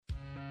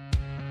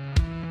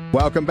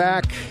Welcome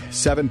back.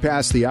 7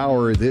 past the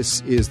hour.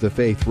 This is the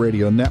Faith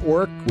Radio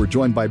Network. We're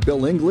joined by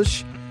Bill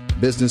English,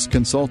 business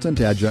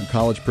consultant, adjunct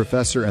college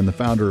professor, and the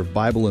founder of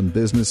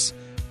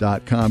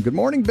BibleandBusiness.com. Good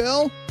morning,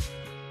 Bill.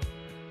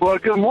 Well,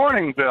 good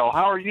morning, Bill.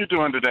 How are you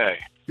doing today?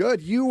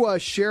 Good. You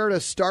shared a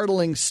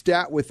startling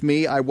stat with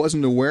me I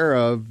wasn't aware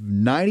of.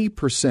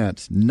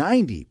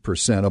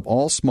 90% of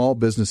all small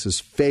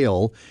businesses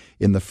fail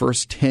in the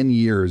first 10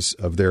 years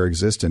of their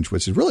existence,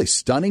 which is really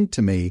stunning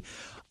to me.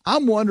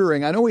 I'm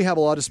wondering, I know we have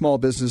a lot of small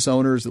business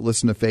owners that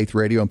listen to Faith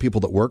Radio and people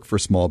that work for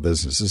small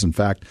businesses. In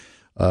fact,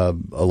 a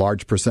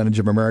large percentage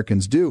of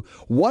Americans do.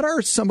 What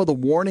are some of the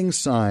warning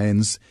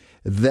signs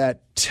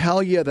that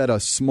tell you that a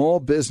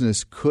small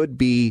business could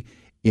be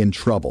in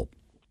trouble?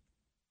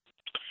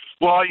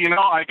 Well,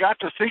 I got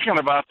to thinking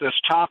about this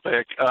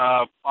topic.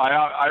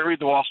 I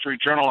read the Wall Street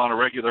Journal on a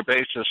regular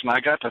basis, and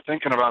I got to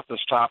thinking about this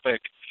topic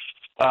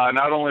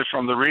not only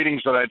from the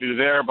readings that I do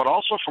there, but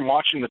also from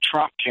watching the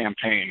Trump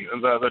campaign.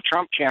 The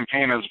Trump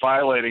campaign is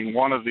violating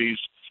one of these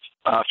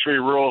three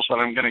rules that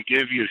I'm going to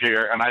give you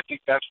here, and I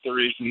think that's the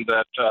reason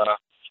that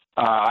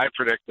I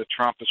predict that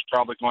Trump is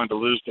probably going to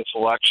lose this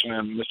election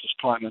and Mrs.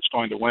 Clinton is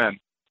going to win.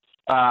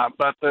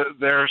 But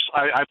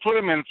I put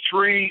them in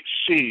three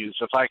C's,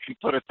 if I can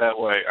put it that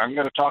way. I'm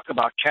going to talk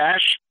about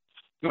cash,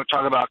 I'm going to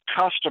talk about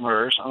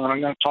customers, and then I'm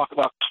going to talk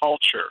about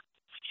culture.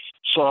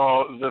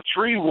 So the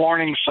three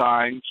warning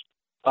signs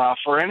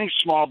for any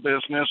small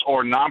business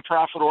or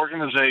nonprofit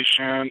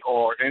organization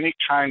or any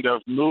kind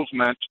of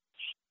movement,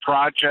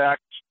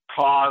 project,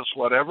 cause,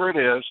 whatever it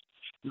is,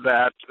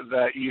 that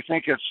you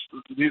think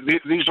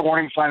these are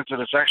warning signs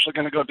that it's actually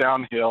going to go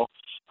downhill.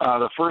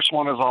 The first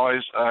one is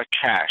always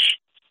cash.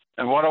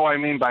 And what do I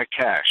mean by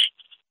cash?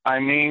 I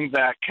mean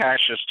that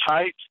cash is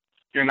tight,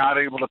 you're not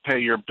able to pay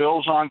your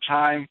bills on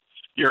time,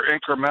 you're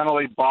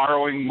incrementally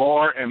borrowing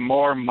more and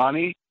more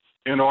money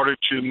in order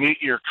to meet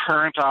your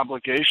current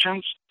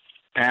obligations,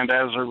 and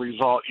as a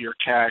result, your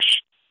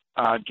cash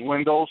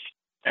dwindles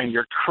and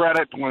your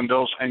credit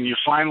dwindles, and you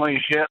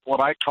finally hit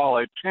what I call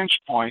a pinch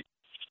point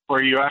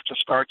where you have to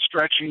start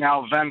stretching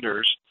out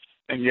vendors,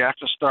 and you have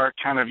to start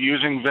kind of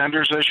using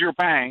vendors as your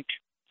bank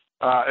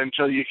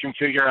until you can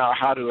figure out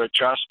how to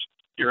adjust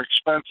your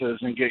expenses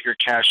and get your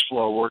cash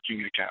flow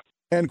working again.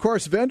 And, of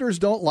course, vendors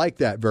don't like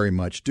that very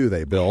much, do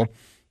they, Bill?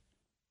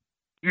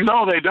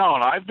 No, they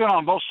don't. I've been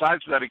on both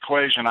sides of that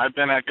equation. I've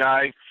been a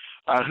guy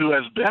who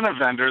has been a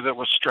vendor that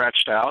was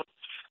stretched out,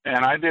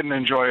 and I didn't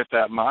enjoy it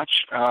that much.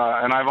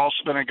 And I've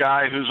also been a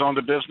guy who's owned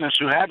a business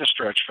who had to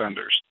stretch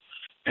vendors,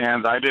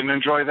 and I didn't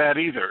enjoy that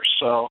either.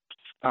 So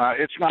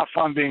it's not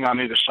fun being on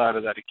either side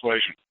of that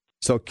equation.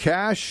 So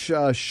cash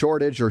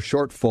shortage or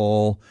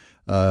shortfall,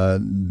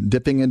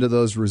 dipping into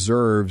those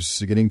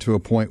reserves, getting to a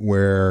point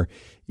where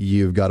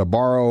you've got to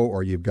borrow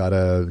or you've got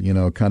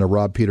to, kind of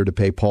rob Peter to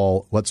pay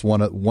Paul. What's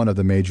one of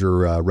the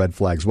major red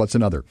flags? What's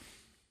another?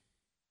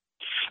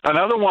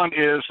 Another one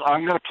is,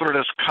 I'm going to put it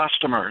as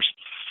customers.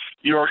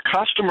 Your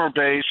customer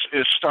base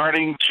is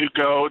starting to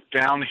go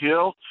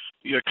downhill.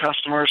 Your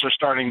customers are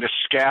starting to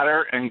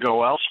scatter and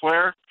go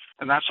elsewhere.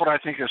 And that's what I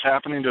think is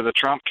happening to the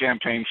Trump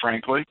campaign,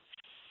 frankly.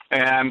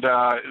 And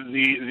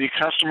the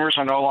customers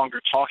are no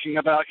longer talking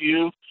about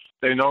you.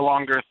 They no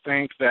longer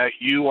think that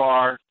you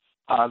are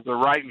the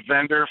right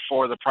vendor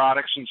for the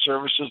products and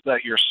services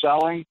that you're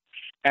selling.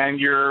 And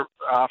you're,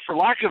 for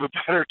lack of a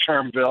better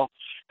term, Bill,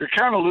 you're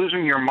kind of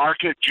losing your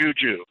market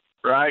juju,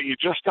 right? You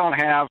just don't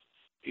have,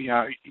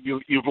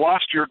 you've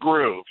lost your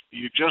groove.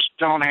 You just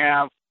don't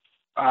have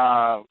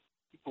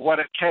what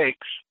it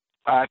takes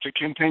to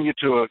continue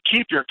to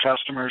keep your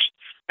customers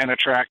and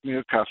attract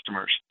new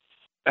customers.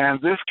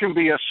 And this can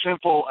be as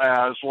simple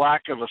as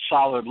lack of a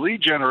solid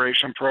lead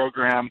generation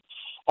program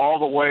all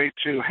the way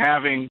to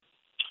having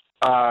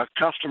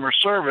customer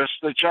service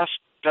that just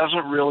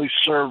doesn't really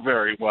serve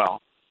very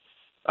well.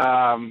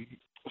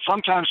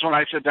 Sometimes when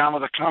I sit down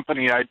with a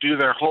company, I do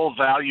their whole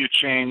value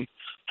chain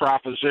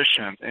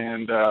proposition,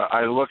 and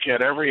I look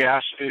at every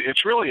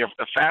it's really a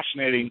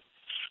fascinating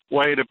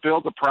way to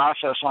build the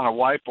process on a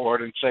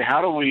whiteboard and say,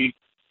 how do we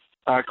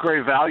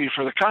create value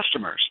for the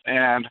customers?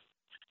 And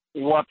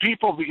what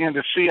people begin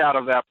to see out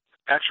of that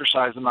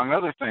exercise, among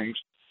other things,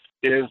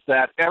 is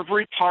that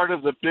every part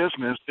of the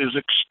business is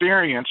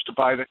experienced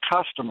by the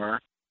customer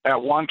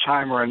at one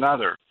time or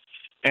another.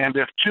 And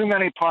if too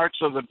many parts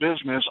of the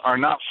business are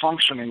not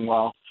functioning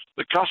well,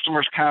 the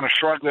customers kind of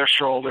shrug their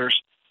shoulders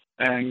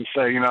and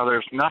say,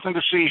 there's nothing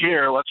to see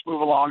here. Let's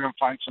move along and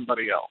find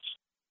somebody else.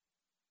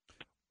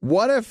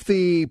 What if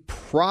the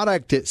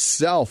product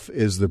itself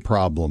is the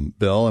problem,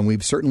 Bill? And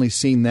we've certainly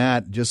seen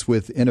that just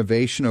with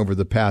innovation over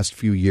the past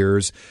few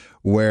years,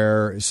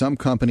 where some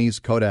companies,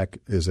 Kodak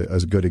is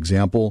a good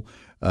example,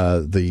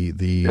 the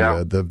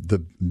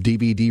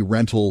DVD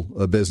rental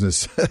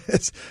business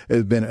has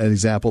been an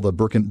example. The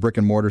brick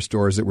and mortar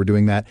stores that were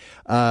doing that.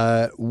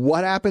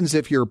 What happens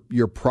if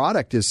your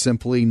product is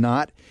simply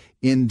not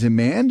in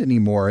demand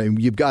anymore,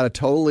 and you've got to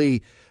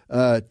totally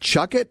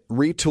chuck it,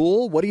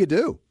 retool? What do you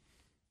do?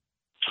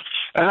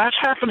 And that's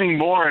happening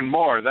more and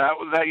more.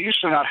 That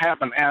used to not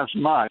happen as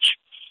much.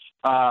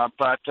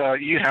 But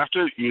you have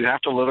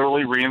to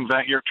literally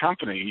reinvent your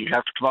company. You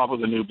have to come up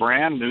with a new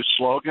brand, new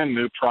slogan,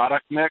 new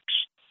product mix,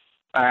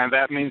 and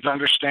that means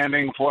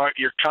understanding what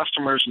your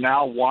customers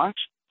now want,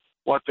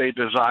 what they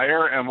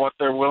desire, and what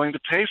they're willing to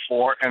pay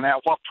for, and at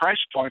what price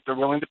point they're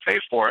willing to pay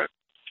for it.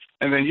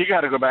 And then you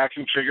got to go back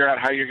and figure out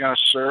how you're going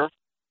to serve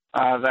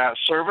that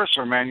service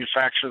or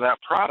manufacture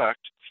that product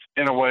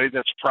in a way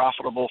that's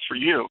profitable for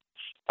you.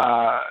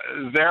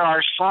 There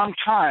are some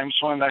times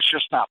when that's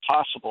just not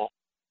possible.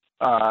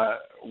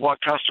 What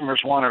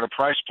customers want at a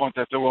price point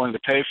that they're willing to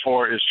pay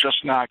for is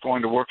just not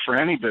going to work for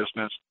any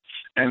business,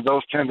 and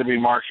those tend to be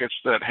markets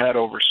that head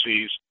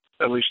overseas,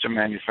 at least in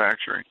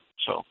manufacturing.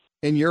 So,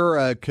 in your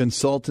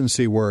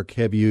consultancy work,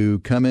 have you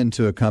come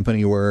into a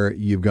company where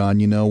you've gone,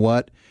 you know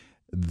what,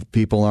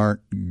 people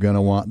aren't going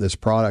to want this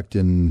product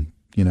in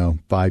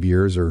 5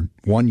 years or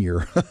 1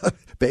 year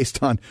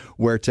based on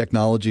where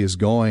technology is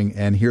going,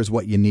 and here's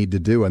what you need to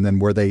do, and then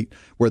were they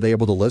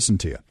able to listen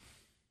to you?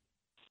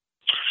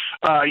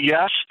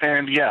 Yes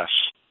and yes.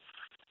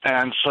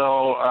 And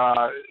so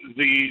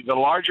the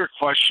larger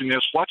question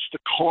is, what's the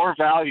core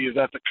value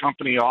that the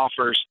company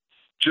offers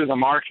to the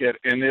market,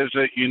 and is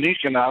it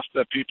unique enough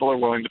that people are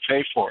willing to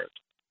pay for it?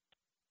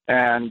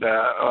 And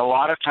a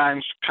lot of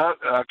times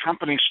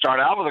companies start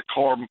out with a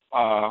core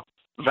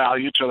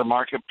value to the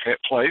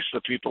marketplace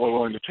that people are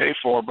willing to pay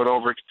for, but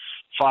over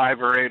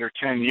 5 or 8 or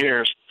 10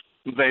 years,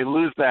 they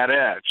lose that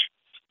edge.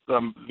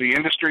 The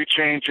industry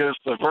changes,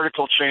 the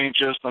vertical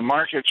changes, the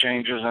market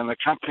changes, and the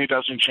company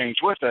doesn't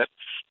change with it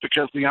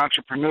because the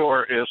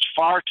entrepreneur is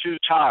far too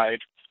tied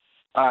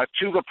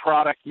to the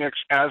product mix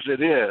as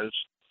it is.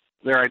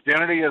 Their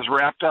identity is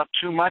wrapped up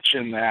too much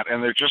in that,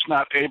 and they're just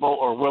not able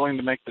or willing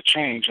to make the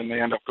change, and they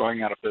end up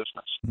going out of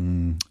business.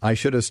 I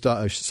should have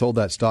sold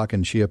that stock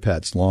in Chia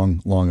Pets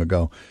long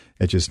ago.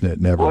 It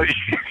never. Well,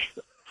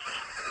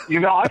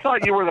 I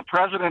thought you were the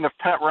president of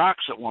Pet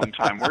Rocks at one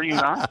time. Were you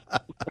not?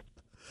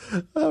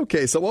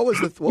 Okay, so what was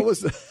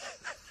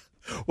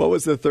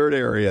the third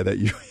area that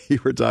you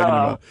were talking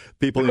about?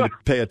 People need to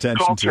pay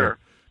attention to.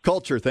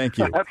 Culture. Thank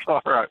you. That's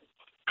all right.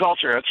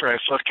 Culture. That's right.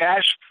 So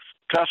cash,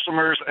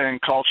 customers, and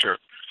culture.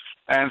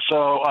 And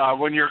so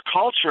when your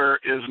culture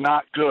is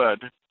not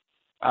good,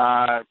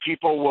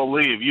 people will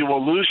leave. You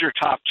will lose your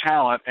top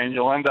talent, and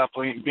you'll end up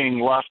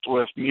being left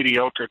with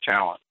mediocre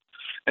talent.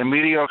 And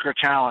mediocre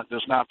talent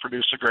does not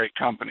produce a great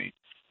company.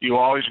 You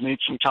always need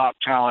some top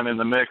talent in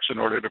the mix in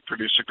order to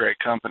produce a great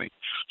company.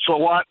 So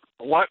what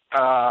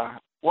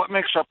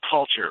makes up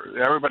culture?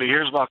 Everybody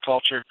hears about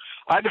culture.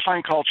 I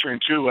define culture in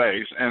two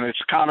ways, and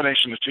it's a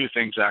combination of two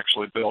things,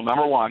 actually, Bill.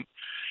 Number one,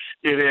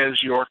 it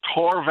is your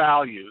core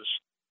values,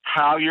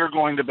 how you're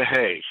going to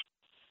behave.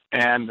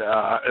 And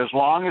as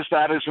long as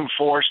that is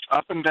enforced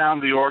up and down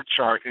the org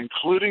chart,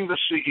 including the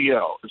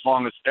CEO, as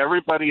long as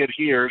everybody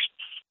adheres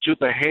to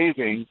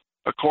behaving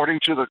according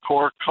to the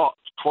core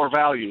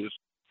values,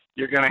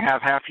 you're going to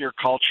have half your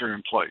culture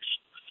in place.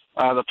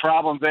 The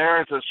problem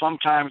there is that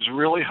sometimes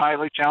really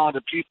highly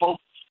talented people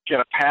get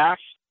a pass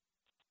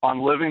on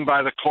living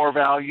by the core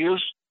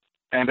values,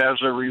 and as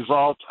a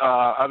result,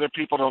 other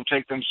people don't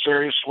take them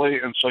seriously,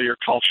 and so your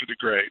culture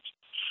degrades.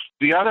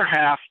 The other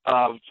half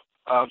of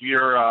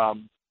your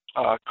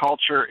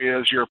culture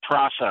is your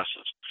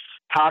processes.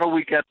 How do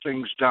we get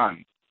things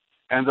done?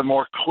 And the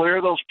more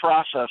clear those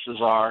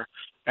processes are,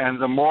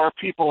 and the more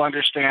people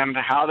understand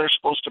how they're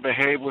supposed to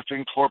behave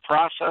within core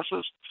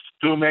processes,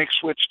 who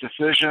makes which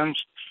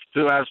decisions,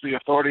 who has the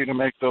authority to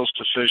make those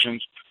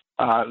decisions,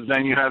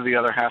 then you have the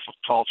other half of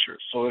culture.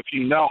 So if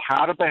you know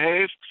how to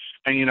behave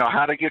and you know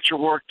how to get your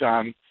work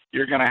done,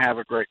 you're going to have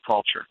a great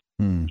culture.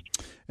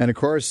 And, of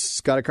course,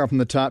 it's got to come from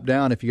the top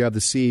down. If you have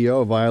the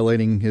CEO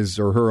violating his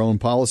or her own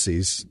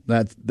policies,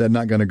 that's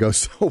not going to go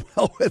so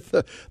well with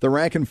the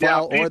rank and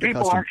file or the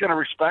people aren't going to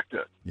respect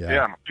it.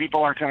 Yeah,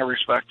 people aren't going to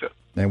respect it.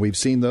 And we've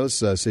seen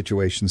those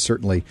situations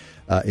certainly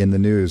in the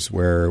news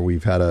where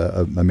we've had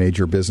a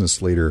major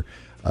business leader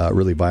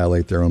really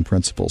violate their own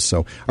principles.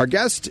 So our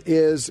guest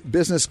is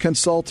business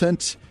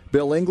consultant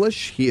Bill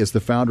English. He is the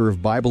founder of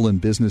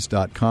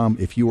BibleandBusiness.com.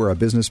 If you are a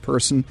business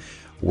person,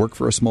 work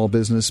for a small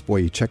business, boy,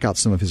 you check out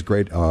some of his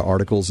great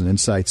articles and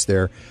insights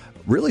there.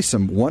 Really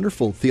some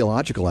wonderful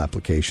theological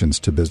applications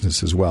to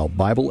business as well.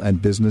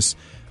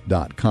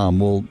 BibleandBusiness.com.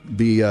 We'll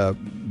be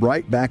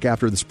right back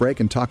after this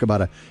break and talk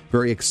about a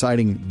very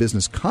exciting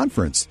business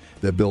conference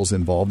that Bill's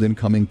involved in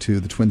coming to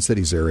the Twin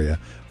Cities area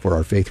for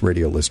our Faith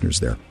Radio listeners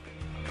there.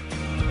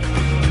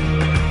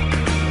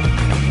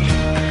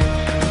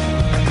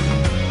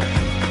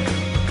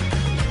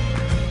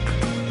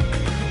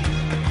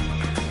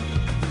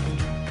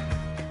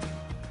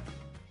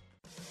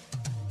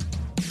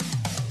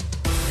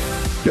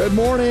 Good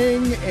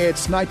morning.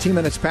 It's 19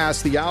 minutes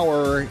past the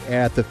hour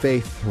at the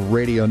Faith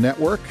Radio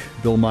Network.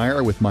 Bill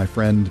Meyer with my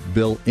friend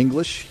Bill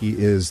English. He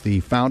is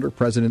the founder,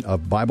 president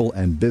of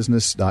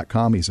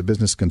BibleandBusiness.com. He's a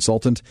business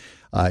consultant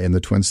in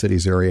the Twin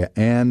Cities area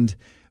and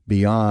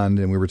beyond.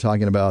 And we were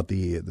talking about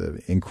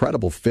the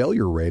incredible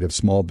failure rate of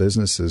small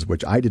businesses,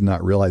 which I did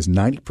not realize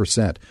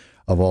 90%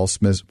 of all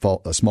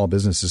small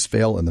businesses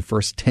fail in the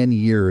first 10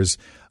 years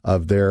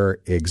of their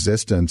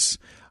existence.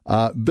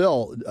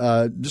 Bill,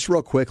 just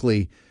real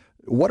quickly,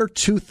 what are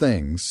two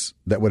things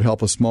that would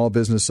help a small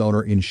business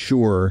owner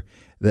ensure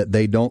that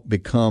they don't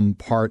become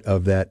part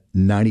of that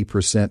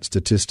 90%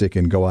 statistic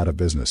and go out of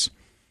business?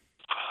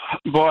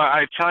 Boy,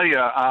 I tell you,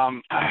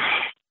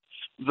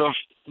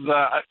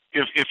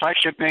 if I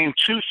could name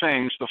two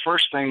things, the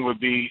first thing would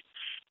be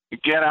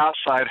get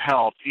outside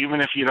help,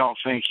 even if you don't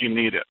think you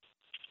need it.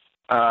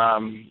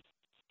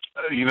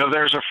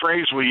 There's a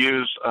phrase we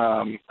use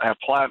at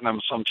Platinum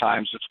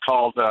sometimes. It's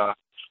called,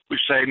 we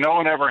say, no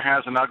one ever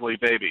has an ugly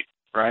baby,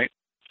 right?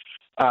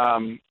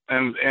 And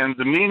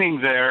the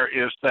meaning there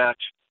is that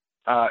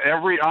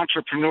every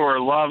entrepreneur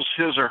loves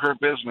his or her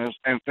business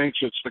and thinks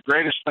it's the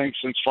greatest thing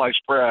since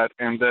sliced bread,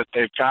 and that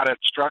they've got it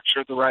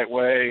structured the right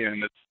way,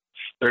 and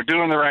they're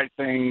doing the right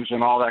things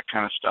and all that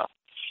kind of stuff.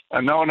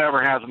 No one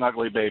ever has an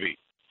ugly baby.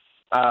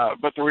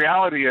 But the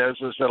reality is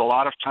that a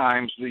lot of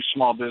times these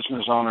small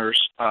business owners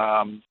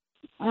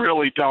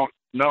really don't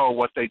know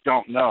what they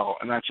don't know,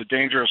 and that's a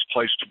dangerous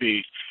place to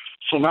be.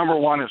 So number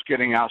one is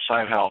getting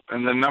outside help.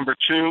 And then number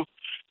two,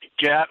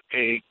 get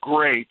a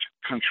great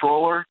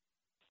controller,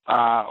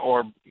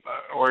 or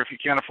if you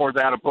can't afford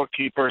that, a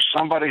bookkeeper,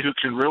 somebody who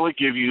can really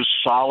give you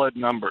solid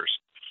numbers.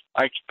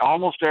 Like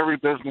almost every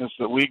business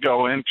that we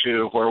go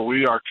into where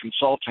we are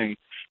consulting,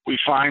 we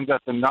find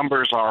that the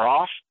numbers are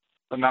off,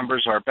 the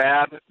numbers are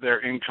bad, they're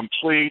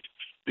incomplete,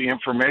 the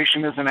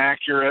information isn't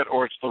accurate,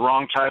 or it's the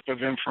wrong type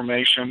of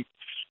information.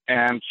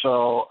 And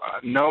so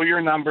know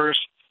your numbers,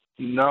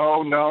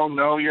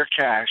 know your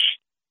cash,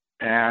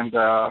 and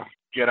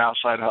get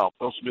outside help.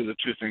 Those would be the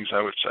two things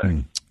I would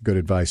say. Good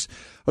advice.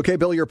 Okay,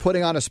 Bill, you're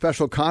putting on a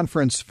special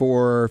conference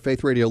for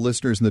Faith Radio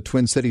listeners in the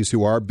Twin Cities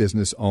who are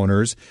business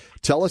owners.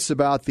 Tell us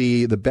about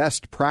the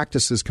Best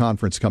Practices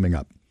Conference coming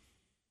up.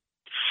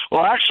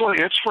 Well, actually,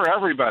 it's for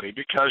everybody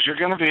because you're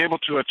going to be able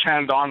to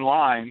attend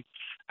online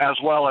as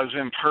well as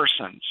in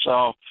person.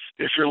 So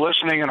if you're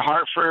listening in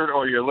Hartford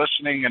or you're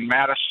listening in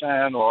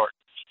Madison or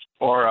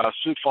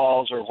Sioux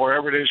Falls or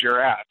wherever it is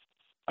you're at,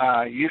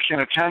 you can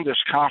attend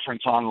this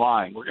conference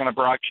online. We're going to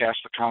broadcast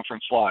the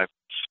conference live.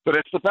 But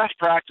it's the Best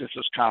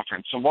Practices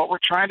Conference, and what we're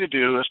trying to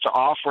do is to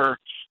offer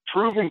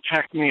proven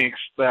techniques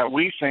that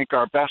we think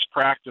are best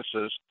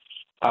practices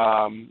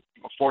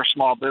for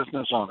small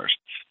business owners.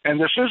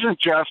 And this isn't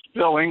just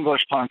Bill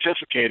English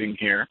pontificating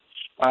here.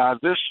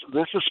 This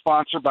is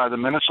sponsored by the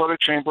Minnesota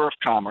Chamber of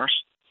Commerce,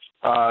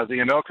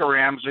 the Anoka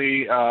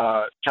Ramsey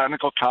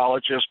Technical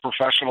College's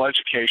Professional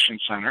Education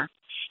Center,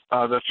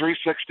 the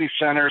 360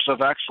 Centers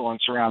of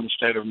Excellence around the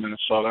state of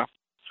Minnesota,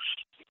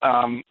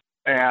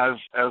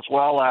 as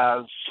well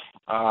as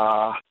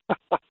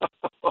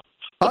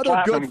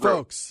other good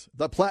folks,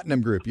 the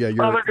Platinum Group. Yeah,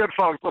 other good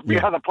folks.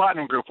 Yeah, the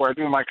Platinum Group, where I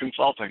do my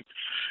consulting.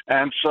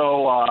 And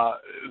so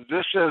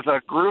this is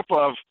a group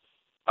of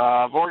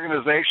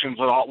organizations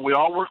that we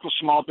all work with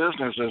small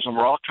businesses, and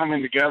we're all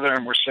coming together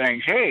and we're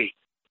saying, hey,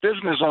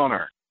 business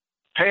owner,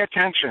 pay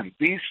attention.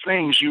 These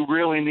things you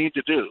really need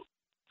to do.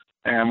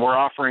 And we're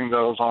offering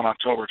those on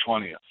October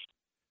 20th.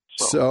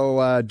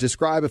 So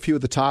describe a few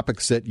of the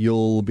topics that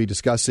you'll be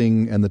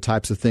discussing and the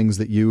types of things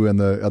that you and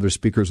the other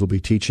speakers will be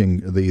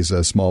teaching these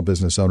small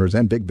business owners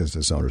and big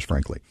business owners,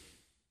 frankly.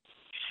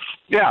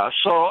 Yeah,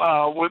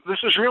 so this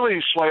is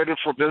really slated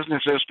for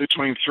businesses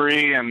between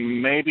 3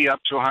 and maybe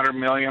up to 100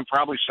 million,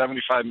 probably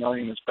 75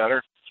 million is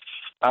better.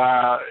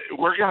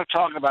 We're going to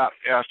talk about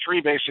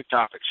 3 basic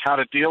topics: how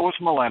to deal with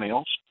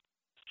millennials.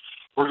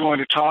 We're going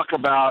to talk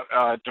about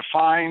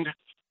defined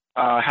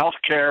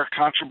healthcare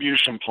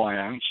contribution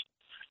plans.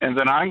 And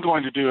then I'm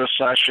going to do a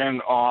session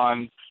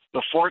on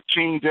the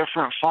 14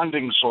 different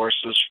funding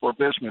sources for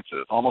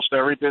businesses. Almost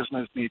every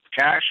business needs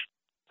cash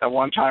at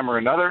one time or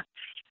another.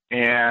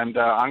 And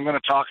I'm going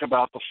to talk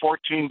about the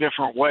 14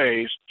 different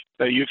ways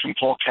that you can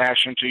pull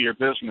cash into your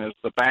business.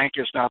 The bank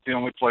is not the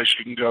only place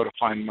you can go to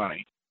find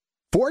money.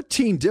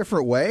 14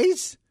 different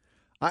ways?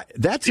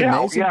 That's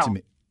amazing to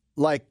me.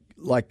 Like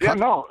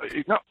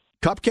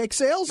cupcake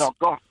sales? No,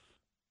 go on.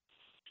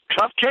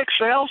 Cupcake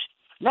sales?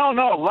 No,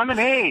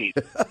 lemonade.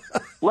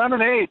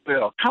 Lemonade,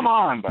 Bill. Come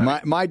on,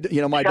 buddy. My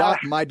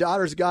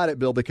daughter's got it,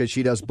 Bill, because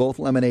she does both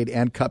lemonade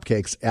and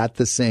cupcakes at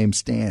the same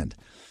stand.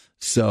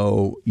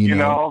 So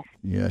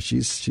yeah,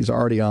 she's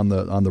already on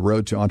the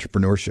road to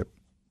entrepreneurship.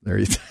 There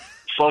you.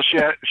 So she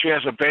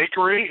has a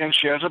bakery and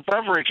she has a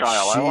beverage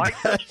aisle. I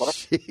like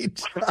this. She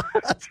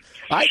does.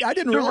 I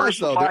didn't realize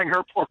though.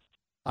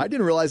 I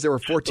didn't realize there were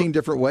 14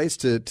 different ways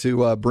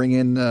to bring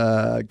in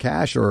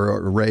cash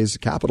or raise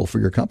capital for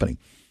your company.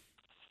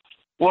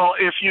 Well,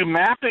 if you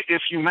map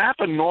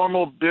a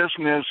normal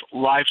business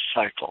life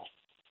cycle,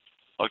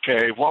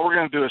 okay, what we're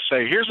going to do is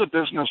say, here's a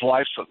business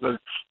life,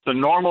 the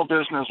normal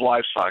business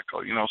life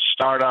cycle,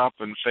 startup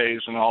and phase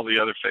and all the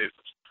other phases.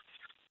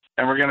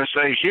 And we're going to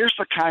say, here's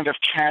the kind of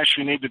cash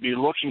you need to be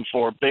looking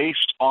for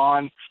based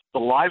on the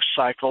life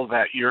cycle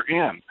that you're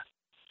in.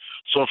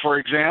 So, for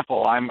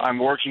example, I'm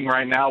working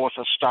right now with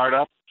a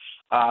startup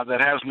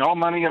that has no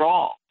money at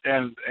all.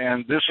 And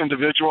this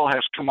individual has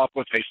come up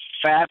with a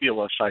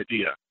fabulous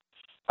idea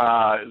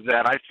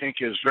that I think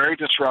is very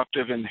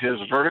disruptive in his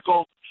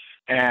vertical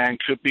and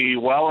could be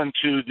well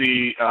into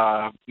the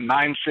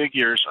 9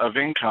 figures of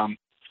income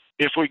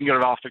if we can get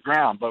it off the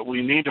ground. But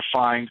we need to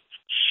find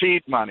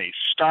seed money,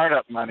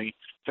 startup money,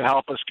 to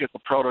help us get the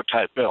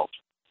prototype built.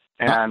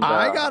 And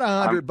I got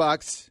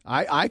 $100.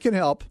 I can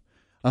help.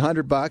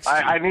 $100.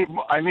 I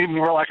need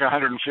more like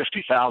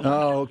 150,000.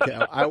 Oh, okay.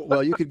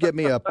 Well, you could give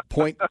me a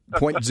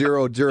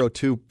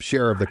 0.002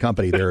 share of the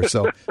company there.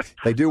 So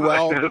they do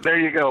well. There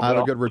you go, Bill. I have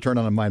a good return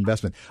on my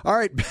investment. All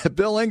right,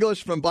 Bill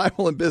English from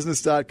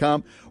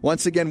BibleandBusiness.com.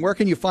 Once again, where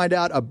can you find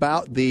out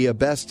about the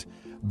Best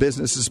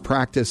Businesses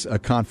Practice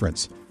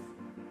Conference?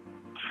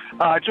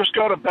 Just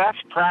go to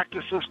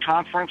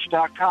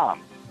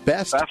bestpracticesconference.com.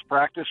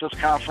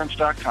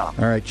 Bestpracticesconference.com.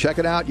 All right, check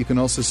it out. You can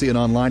also see it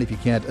online if you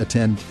can't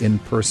attend in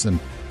person.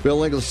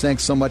 Bill English,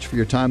 thanks so much for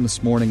your time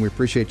this morning. We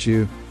appreciate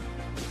you.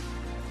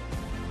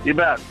 You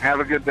bet. Have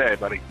a good day,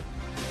 buddy.